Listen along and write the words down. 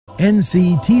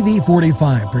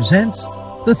NCTV45 presents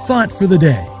The Thought for the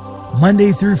Day.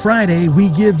 Monday through Friday, we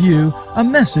give you a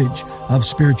message of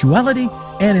spirituality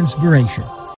and inspiration.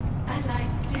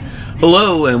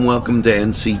 Hello and welcome to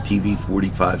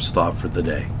NCTV45's Thought for the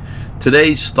Day.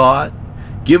 Today's thought,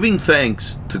 giving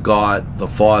thanks to God the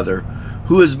Father,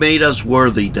 who has made us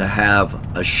worthy to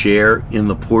have a share in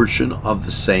the portion of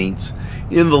the saints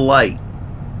in the light.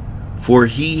 For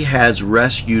he has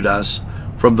rescued us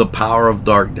from the power of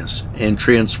darkness and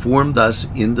transformed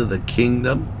us into the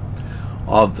kingdom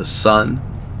of the Son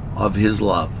of his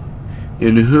love,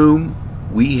 in whom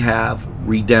we have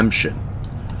redemption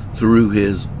through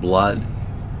his blood,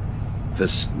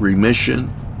 the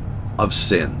remission of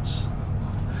sins.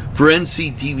 For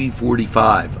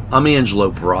NCTV45, I'm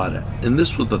Angelo Parada, and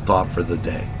this was the Thought for the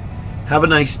Day. Have a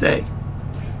nice day.